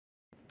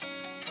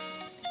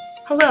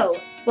Hello,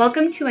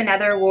 welcome to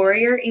another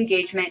Warrior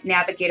Engagement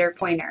Navigator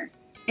pointer.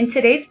 In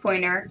today's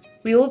pointer,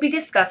 we will be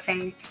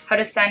discussing how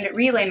to send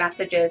relay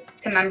messages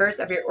to members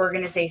of your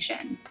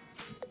organization.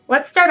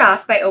 Let's start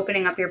off by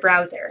opening up your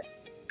browser.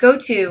 Go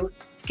to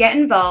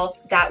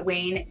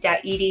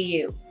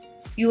getinvolved.wayne.edu.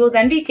 You will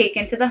then be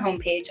taken to the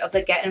homepage of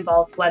the Get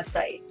Involved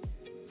website.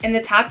 In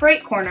the top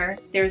right corner,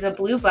 there's a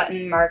blue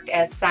button marked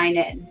as Sign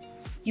In.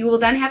 You will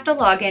then have to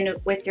log in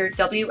with your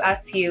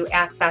WSU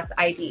Access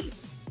ID.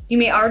 You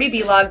may already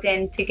be logged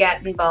in to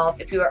Get Involved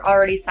if you are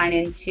already signed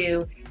in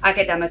to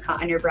Academica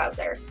on your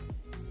browser.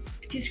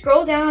 If you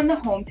scroll down on the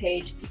home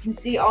page, you can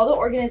see all the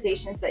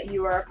organizations that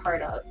you are a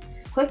part of.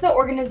 Click the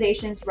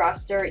organization's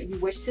roster you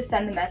wish to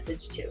send the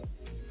message to.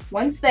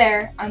 Once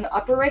there, on the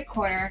upper right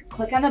corner,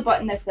 click on the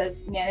button that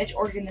says Manage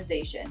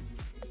Organization.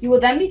 You will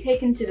then be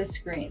taken to the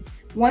screen.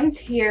 Once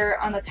here,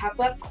 on the top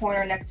left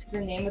corner next to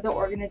the name of the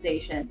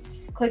organization,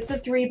 click the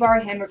 3-bar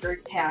hamburger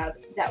tab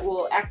that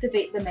will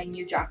activate the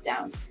menu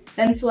drop-down.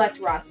 Then select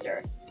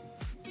Roster.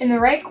 In the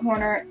right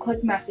corner,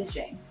 click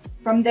Messaging.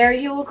 From there,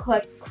 you will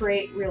click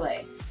Create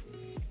Relay.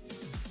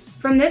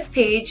 From this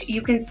page,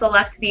 you can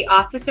select the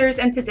officers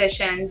and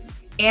positions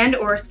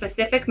and/or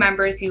specific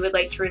members you would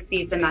like to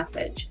receive the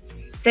message.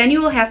 Then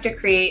you will have to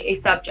create a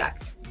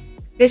subject.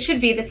 This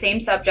should be the same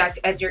subject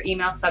as your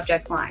email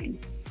subject line.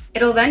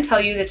 It'll then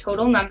tell you the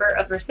total number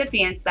of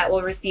recipients that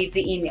will receive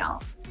the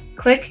email.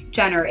 Click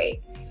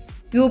Generate.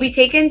 You will be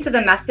taken to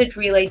the Message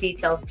Relay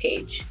Details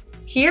page.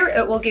 Here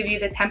it will give you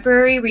the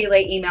temporary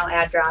relay email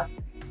address,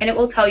 and it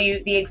will tell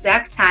you the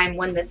exact time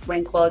when this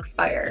link will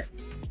expire.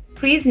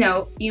 Please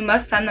note, you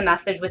must send the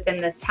message within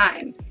this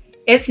time.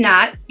 If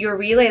not, your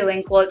relay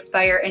link will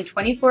expire in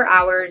 24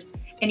 hours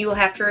and you will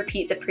have to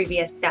repeat the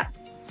previous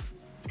steps.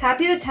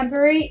 Copy the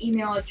temporary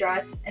email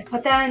address and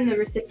put that in the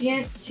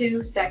Recipient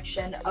To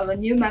section of a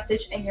new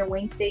message in your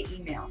Wayne State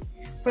email.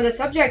 For the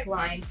subject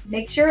line,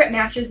 make sure it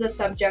matches the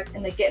subject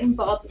in the Get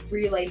Involved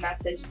Relay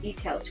Message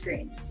detail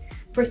screen.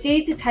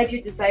 Proceed to type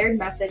your desired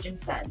message and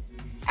send.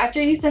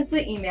 After you send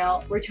the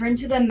email, return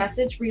to the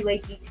Message Relay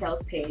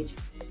Details page.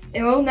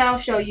 It will now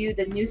show you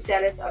the new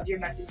status of your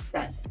message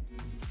sent.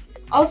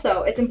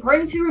 Also, it's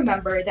important to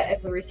remember that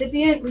if the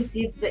recipient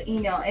receives the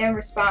email and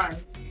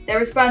responds, that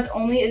response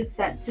only is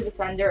sent to the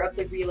sender of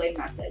the relay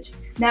message,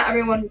 not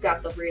everyone who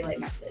got the relay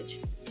message.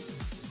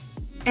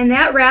 And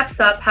that wraps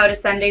up how to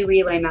send a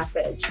relay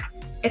message.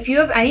 If you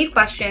have any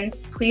questions,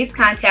 please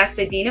contact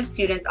the Dean of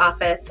Students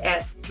office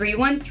at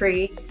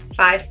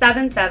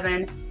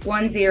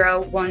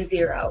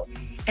 313-577-1010,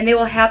 and they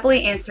will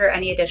happily answer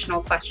any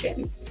additional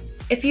questions.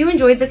 If you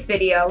enjoyed this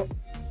video,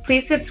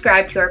 please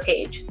subscribe to our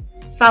page.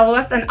 Follow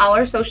us on all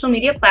our social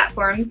media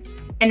platforms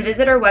and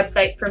visit our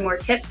website for more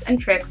tips and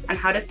tricks on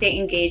how to stay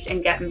engaged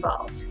and get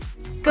involved.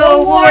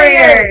 Go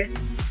Warriors!